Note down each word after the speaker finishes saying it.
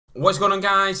What's going on,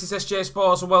 guys? It's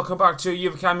SJHSports and welcome back to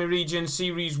UEFA Academy Region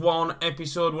Series 1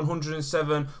 episode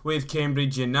 107 with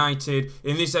Cambridge United.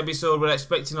 In this episode we're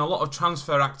expecting a lot of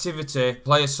transfer activity.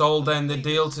 Players sold then. The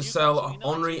deal to sell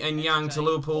Henry and Yang to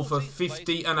Liverpool for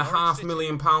 £50.5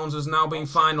 million has now been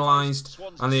finalised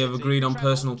and they have agreed on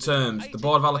personal terms. The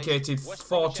board have allocated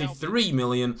 £43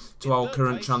 million to our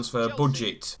current transfer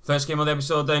budget. First game of the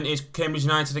episode then is Cambridge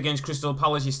United against Crystal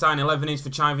Palace. Your starting 11 is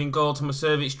for Chive in goal,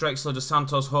 Tomasevic, Drexler, Dos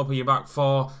Santos, Hope are your back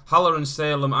four. Haller and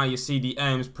Salem are your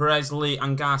CDMs. Perez, Lee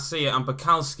and Garcia and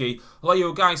Bakalski. A lot of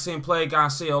you guys saying play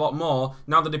Garcia a lot more.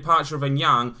 Now the departure of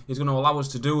Yang is going to allow us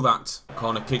to do that.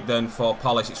 Corner kick then for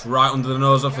Palace. It's right under the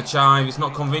nose of Chive. It's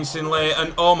not convincingly.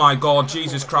 And oh my God,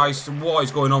 Jesus Christ, what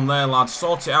is going on there, lads?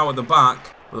 Sort it out at the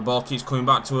back. But the ball keeps coming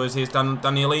back to us. Here's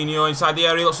Danielinho inside the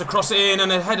area. Looks to cross it in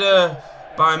and a header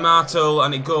by Martel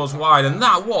and it goes wide. And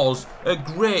that was a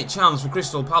great chance for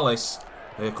Crystal Palace.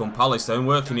 Here come Palace then,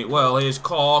 working it well. Here's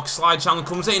Cork, slide channel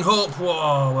comes in, Hope.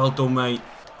 Whoa, well done, mate.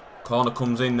 Corner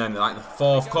comes in then, like the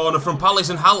fourth corner from Palace,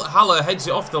 and Haller heads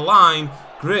it off the line.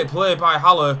 Great play by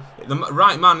Haller, the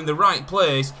right man in the right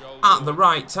place at the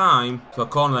right time. So a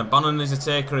corner then, Bannon is a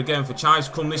taker again for Chives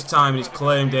come this time and he's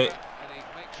claimed it.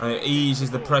 And it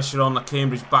eases the pressure on the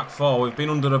Cambridge back four. We've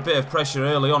been under a bit of pressure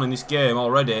early on in this game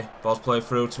already. Ball's played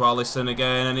through to Allison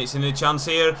again, and it's in a chance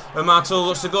here. And Martel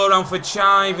looks to go around for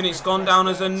Chive, and it's gone down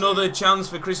as another chance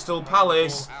for Crystal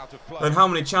Palace. And how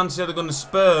many chances are they going to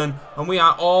spurn? And we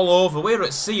are all over. We're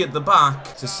at sea at the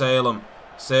back to Salem.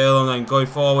 Salem then going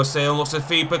forward. Salem looks to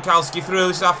feed Bakalski through.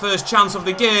 This is our first chance of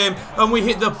the game, and we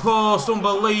hit the post.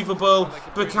 Unbelievable.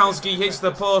 Bakalski hits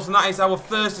the post, and that is our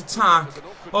first attack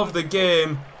of the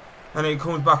game. And it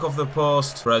comes back off the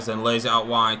post. Perez then lays it out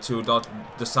wide to Dos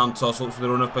Santos. Looks for the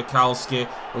run of Bakalski.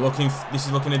 This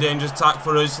is looking a dangerous attack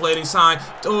for us. Laid inside.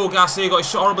 Oh, Garcia got his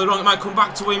shot horribly wrong. It might come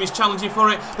back to him. He's challenging for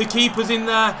it. The keeper's in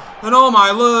there. And oh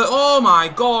my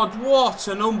God, what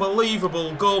an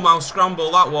unbelievable goalmouth scramble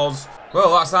that was.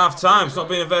 Well, that's half time. It's not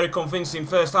been a very convincing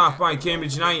first half by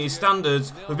Cambridge United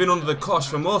standards. We've been under the cosh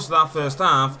for most of that first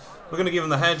half. We're going to give him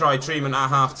the hairdryer treatment at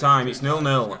half time. It's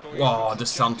 0-0. Wow, Dos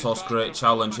Santos, great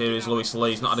challenge. Here is Lewis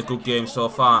Lee. He's not had a good game so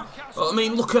far. But, I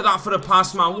mean, look at that for a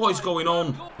pass, man. What is going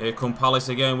on? Here come Palace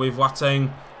again with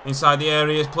Wateng inside the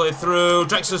area. Played through.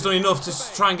 Drexler's done enough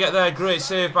to try and get there. Great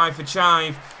save by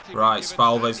Chive. Right,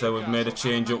 Spalvez there. We've made a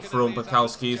change up front.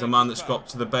 Bakalski is the man that's got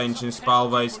to the bench, and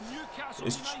Spalvez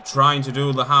is trying to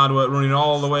do the hard work, running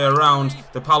all the way around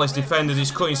the Palace defenders. He's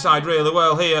cut inside really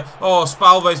well here. Oh,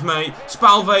 Spalvez, mate.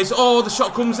 Spalvez. Oh, the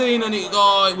shot comes in and it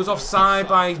was offside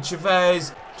by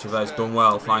Chavez. Chavez done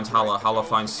well. Finds Haller. Haller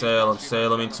finds Salem.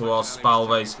 Salem in towards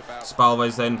Spalvez.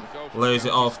 Spalvez then lays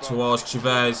it off towards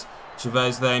Chavez.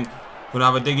 Chavez then gonna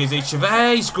have a dig, is he?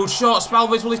 Chavez. Good shot.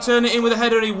 Spalvez, will he turn it in with a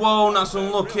header? He won't. That's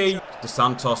unlucky. Dos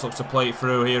Santos looks to play it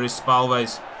through. Here is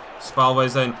Spalvez.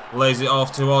 Spalvez then lays it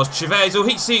off towards Chavez, who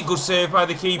hits it. Good save by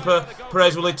the keeper.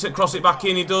 Perez will cross it back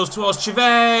in. He does towards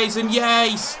Chavez, and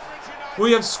yes,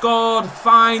 we have scored.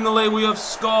 Finally, we have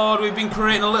scored. We've been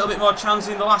creating a little bit more chance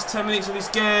in the last 10 minutes of this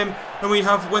game, and we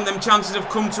have, when them chances have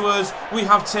come to us, we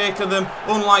have taken them.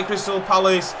 Unlike Crystal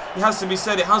Palace, it has to be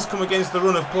said, it has come against the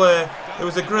run of play. It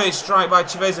was a great strike by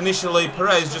Chavez initially.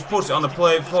 Perez just puts it on the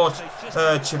plate for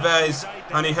Chavez,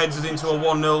 and he heads us into a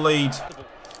 1-0 lead.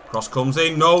 Cross comes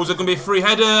in, no, there's going to be a free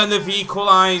header, and they've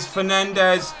equalised.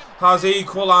 Fernandez has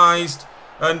equalised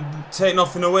and taken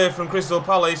nothing away from Crystal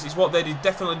Palace. It's what they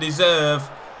definitely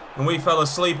deserve. And we fell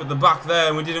asleep at the back there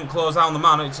and we didn't close down the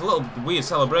man. It's a little weird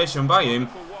celebration by him.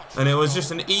 And it was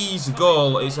just an easy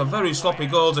goal. It's a very sloppy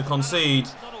goal to concede.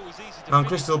 And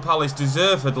Crystal Palace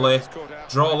deservedly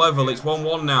draw level. It's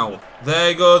 1-1 now.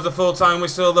 There goes the full-time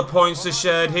whistle. The points are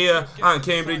shared here at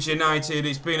Cambridge United.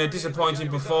 It's been a disappointing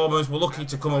performance. We're lucky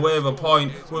to come away with a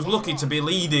point. We're lucky to be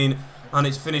leading. And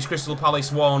it's finished Crystal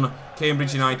Palace 1,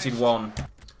 Cambridge United 1.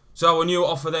 So our new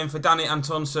offer then for Danny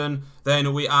Antonsen,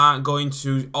 then we are going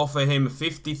to offer him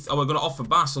we're going to offer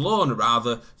Barcelona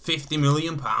rather £50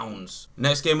 million.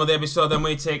 Next game of the episode, then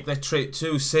we take the trip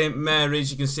to St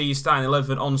Mary's. You can see your starting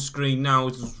 11 on screen now.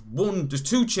 There's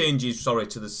two changes,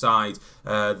 to the side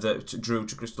that drew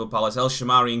to Crystal Palace. El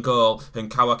Shamari in goal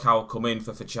and Kawakawa come in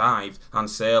for Chive and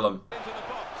Salem.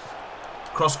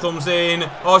 Cross comes in.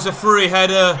 Oh, it's a free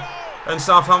header and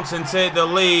Southampton take the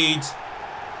lead.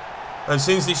 And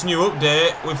since this new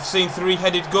update, we've seen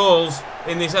 3-headed goals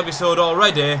in this episode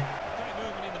already.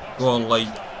 Go on, Lee.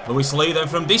 Lewis Lee then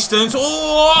from distance.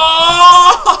 Oh!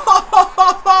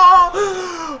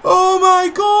 Oh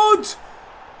my God!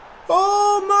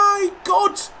 Oh my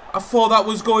God! I thought that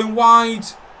was going wide.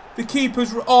 The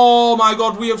keeper's... Oh my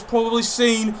God, we have probably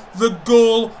seen the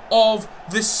goal of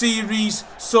the series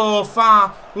so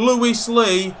far. Lewis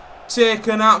Lee take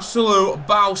an absolute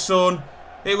bow, son.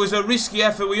 It was a risky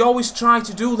effort. We always try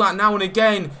to do that now and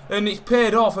again, and it's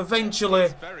paid off eventually.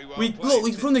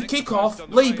 Look, from the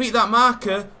kickoff, Lee beat that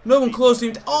marker. No one closed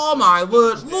him. Oh my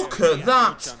word, look at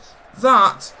that.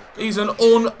 That is an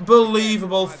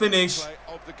unbelievable finish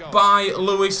by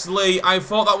Lewis Lee. I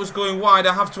thought that was going wide,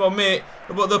 I have to admit,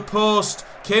 but the post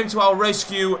came to our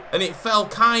rescue and it fell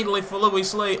kindly for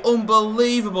Lewis Lee.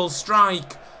 Unbelievable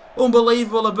strike,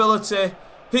 unbelievable ability.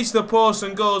 Hits the post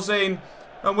and goes in,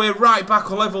 and we're right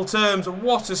back on level terms.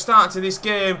 What a start to this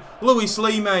game. Lewis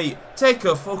Lee, mate, take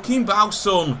a fucking bow,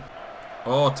 son.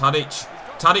 Oh,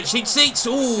 Tadic hits it.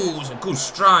 Ooh, it was a good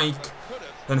strike.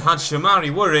 And had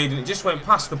Shamari worried, and it just went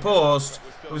past the post.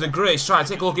 It was a great strike.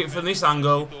 Take a look at it from this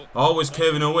angle. Always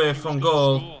curving away from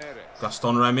goal.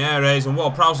 Gaston Ramirez, and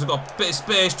Ward Prowse has got a bit of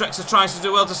space. Drexler tries to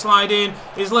do well to slide in.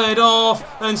 He's laid off,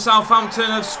 and Southampton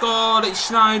have scored. It's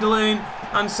Schneiderlin,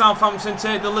 and Southampton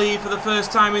take the lead for the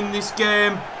first time in this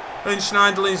game. And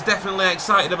Schneiderlin's definitely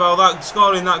excited about that,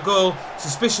 scoring that goal.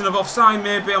 Suspicion of offside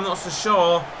maybe, I'm not so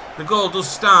sure. The goal does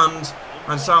stand,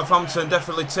 and Southampton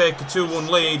definitely take a 2-1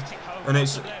 lead. And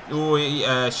it's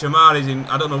Shamari's in.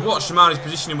 I don't know what Shamari's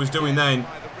positioning was doing then.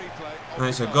 And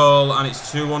it's a goal, and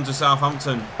it's 2-1 to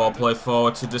Southampton. Ball play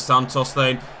forward to Dos Santos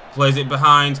then. Plays it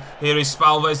behind. Here is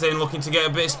Spalvez then, looking to get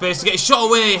a bit of space to get his shot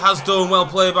away. Has done. Well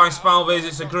played by Spalvez.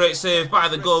 It's a great save by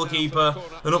the goalkeeper.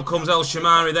 And up comes El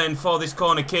Shamari then for this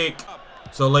corner kick.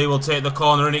 So Lee will take the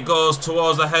corner, and it goes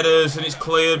towards the headers, and it's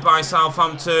cleared by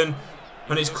Southampton.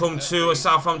 And it's come to a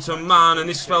Southampton man, and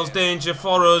this spells danger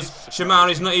for us.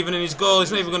 Shamari's not even in his goal.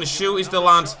 He's not even going to shoot, is the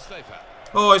lad.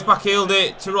 Oh, he's backheeled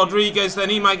it to Rodriguez, then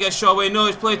he might get shot away. No,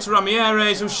 it's played to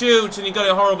Ramirez, who shoots, and he got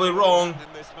it horribly wrong.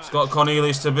 He's got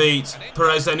Cornelius to beat.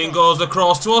 Perez then in goes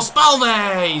across to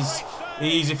Spalvez.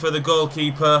 Easy for the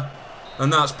goalkeeper.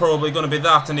 And that's probably going to be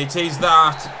that, and it is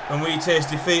that. And we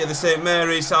taste defeat at the St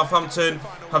Mary's. Southampton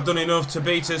have done enough to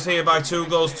beat us here by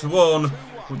 2-1.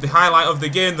 The highlight of the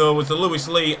game, though, was the Lewis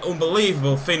Lee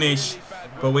unbelievable finish.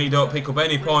 But we don't pick up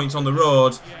any points on the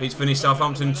road. It's finished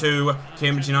Southampton 2,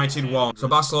 Cambridge United 1. So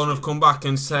Barcelona have come back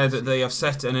and said that they have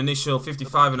set an initial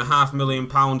 £55.5 million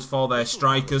for their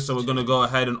strikers. So we're going to go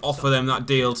ahead and offer them that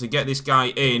deal to get this guy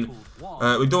in.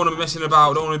 We don't want to be messing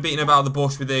about, don't want to be beating about the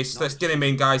bush with this. Let's get him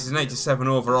in, guys. He's an 87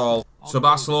 overall. So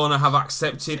Barcelona have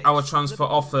accepted our transfer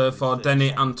offer for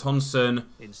Denny Antonsen.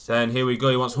 Then here we go.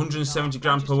 He wants 170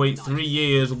 grand per week, 3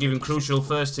 years. We'll give him crucial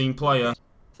first-team player.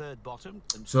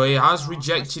 So he has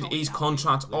rejected his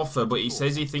contract offer, but he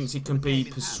says he thinks he can be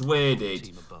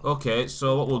persuaded. Okay,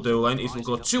 so what we'll do then is we'll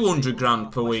go 200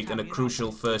 grand per week and a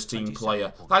crucial first-team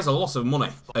player. That is a lot of money.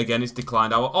 Again, he's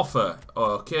declined our offer.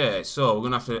 Okay, so we're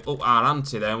going to have to up our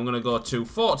ante then. We're going to go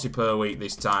 240 per week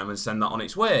this time and send that on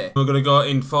its way. We're going to go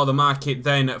in for the market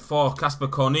then for Casper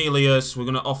Cornelius. We're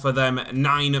going to offer them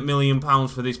 £9 million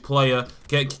for this player.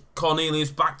 Get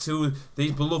Cornelius back to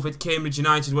the beloved Cambridge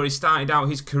United where he started out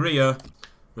his career.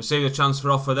 Received a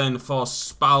transfer offer then for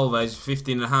Spalvez,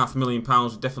 £15.5 million. We're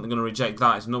definitely going to reject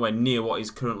that. It's nowhere near what he's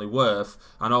currently worth.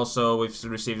 And also we've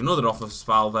received another offer for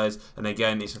Spalvez, and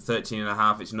again it's for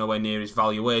 13.5. It's nowhere near his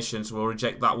valuation, so we'll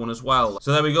reject that one as well.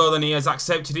 So there we go. Then he has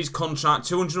accepted his contract,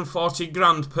 240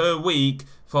 grand per week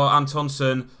for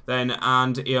Antonsen then,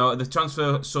 and you know the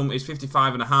transfer sum is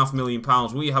 £55.5 million.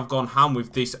 We have gone ham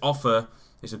with this offer.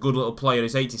 It's a good little player.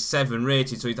 He's 87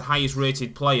 rated, so he's the highest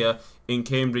rated player in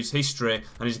Cambridge history.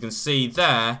 And as you can see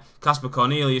there, Casper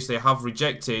Cornelius, they have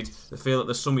rejected. They feel that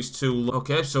the sum is too low.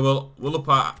 Okay, so we'll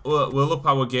up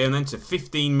our game then to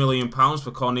 £15 million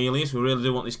for Cornelius. We really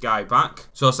do want this guy back.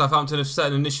 So Southampton have set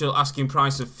an initial asking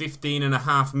price of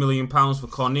 £15.5 million for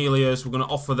Cornelius. We're going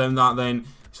to offer them that then.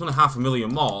 It's only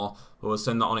 £500,000 more, but we'll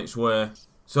send that on its way.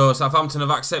 So Southampton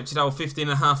have accepted our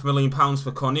 £15.5 million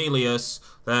for Cornelius.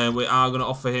 Then we are going to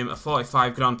offer him a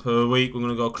 45 grand per week. We're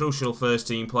going to go crucial first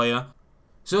team player.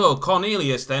 So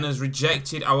Cornelius then has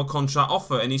rejected our contract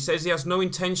offer, and he says he has no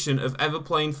intention of ever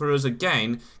playing for us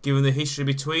again, given the history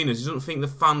between us. He doesn't think the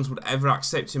fans would ever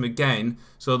accept him again.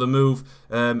 So the move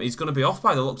is going to be off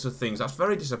by the looks of things. That's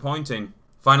very disappointing.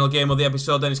 Final game of the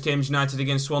episode then is Cambridge United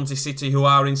against Swansea City, who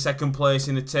are in second place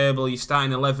in the table. Your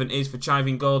starting 11 is for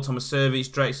Chiving Gold, Tomasevic,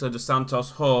 Drexler, Dos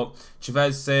Santos, Hope,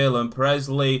 Chavez, Salem, Perez,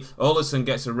 Lee, Olesen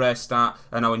gets a rare start,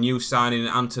 and our new signing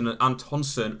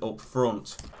Antonsen up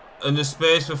front. And the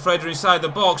space for Freder inside the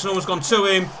box, no one's gone to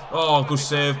him. Oh, good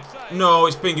save. No,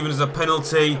 it's been given as a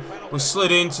penalty. We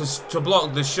slid in to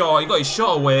block the shot. He got his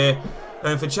shot away.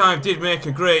 And Fachaev did make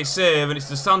a great save, and it's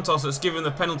the Santos that's given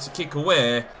the penalty kick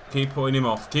away. Keep putting him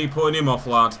off. Keep putting him off,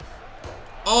 lad.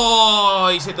 Oh,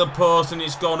 he's hit the post and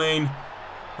it's gone in.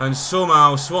 And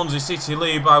somehow Swansea City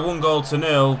lead by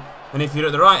 1-0. And if you're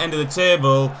at the right end of the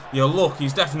table, your luck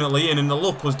is definitely in, and the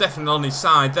luck was definitely on his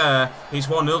side there. It's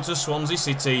 1-0 to Swansea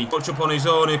City. Touch up on his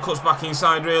own, he cuts back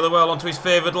inside really well onto his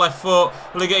favoured left foot.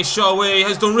 Will he get his shot away? He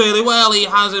has done really well, he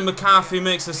has, and McCarthy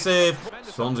makes the save.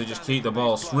 Swansea just keep the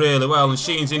ball really well, and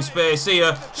Sheen's in space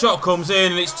here. Shot comes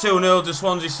in, and it's 2-0 to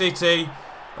Swansea City.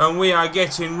 And we are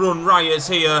getting run riots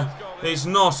here. It's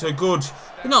not a good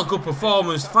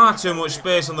performance, far too much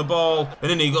space on the ball.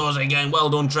 And in he goes again. Well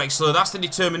done, Drexler. That's the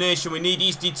determination we need.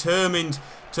 He's determined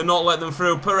to not let them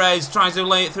through. Perez tries to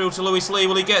lay it through to Lewis Lee.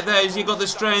 Will he get there? Has he got the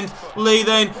strength? Lee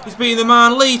then, he's beating the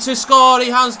man. Lee to score. He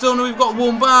has done. We've got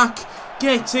one back.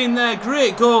 Get in there.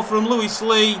 Great goal from Lewis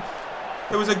Lee.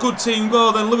 It was a good team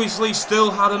goal. Then Lewis Lee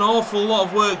still had an awful lot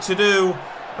of work to do.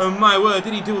 And my word,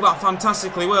 did he do that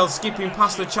fantastically well, skipping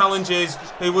past the challenges.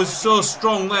 He was so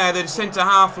strong there. The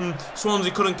centre-half from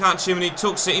Swansea couldn't catch him, and he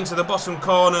tucks it into the bottom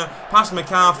corner past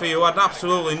McCarthy, who had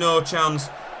absolutely no chance.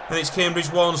 And it's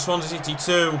Cambridge 1, Swansea City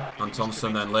 2.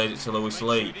 Antonsen then laid it to Lewis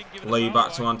Lee. Lee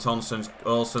back to Antonsen.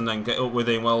 Olsen then get up with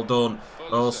him, well done.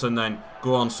 Olsen then,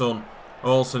 go on son.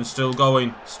 Olsen still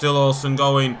going, still Olsen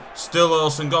going, still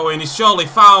Olsen going. He's surely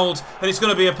fouled, and it's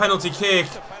going to be a penalty kick.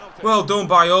 Well done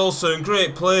by Olsen,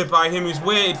 great play by him, he's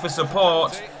waited for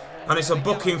support, and it's a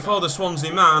booking for the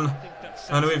Swansea man.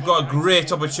 And we've got a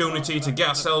great opportunity to get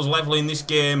ourselves level in this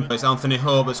game. It's Anthony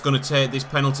Hope that's going to take this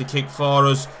penalty kick for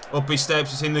us. Up he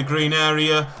steps, it's in the green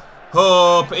area.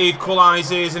 Hope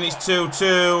equalises, and it's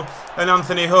 2-2. And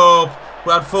Anthony Hope,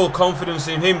 we had full confidence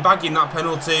in him bagging that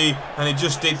penalty, and he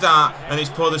just did that, and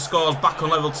it's put the scores back on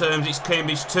level terms. It's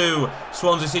Cambridge 2,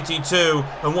 Swansea City 2,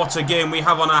 and what a game we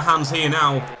have on our hands here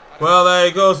now. Well, there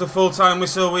goes the full-time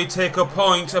whistle. We take a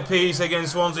point apiece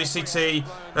against Swansea City,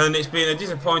 and it's been a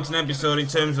disappointing episode in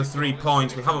terms of 3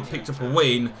 points. We haven't picked up a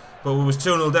win, but we was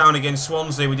 2-0 down against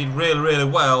Swansea. We did really, really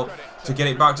well to get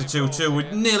it back to 2-2.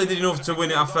 We nearly did enough to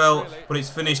win it, I felt, but it's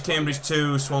finished Cambridge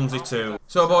 2, Swansea 2.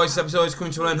 So boys, this episode is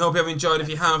coming to an end. Hope you have enjoyed. If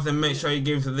you have, then make sure you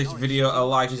give this video a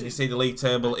like. As you can see, the league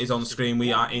table is on screen.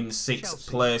 We are in 6th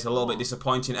place. A little bit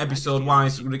disappointing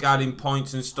episode-wise regarding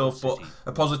points and stuff, but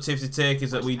a positive to take is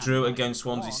that we drew against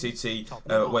Swansea City,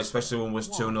 especially when we was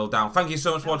 2-0 down. Thank you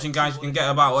so much for watching, guys. We can get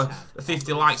about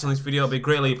 50 likes on this video. It'll be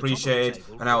greatly appreciated,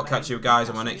 and I will catch you guys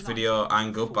on my next video,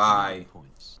 and goodbye.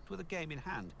 With a game in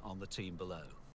hand on the team below.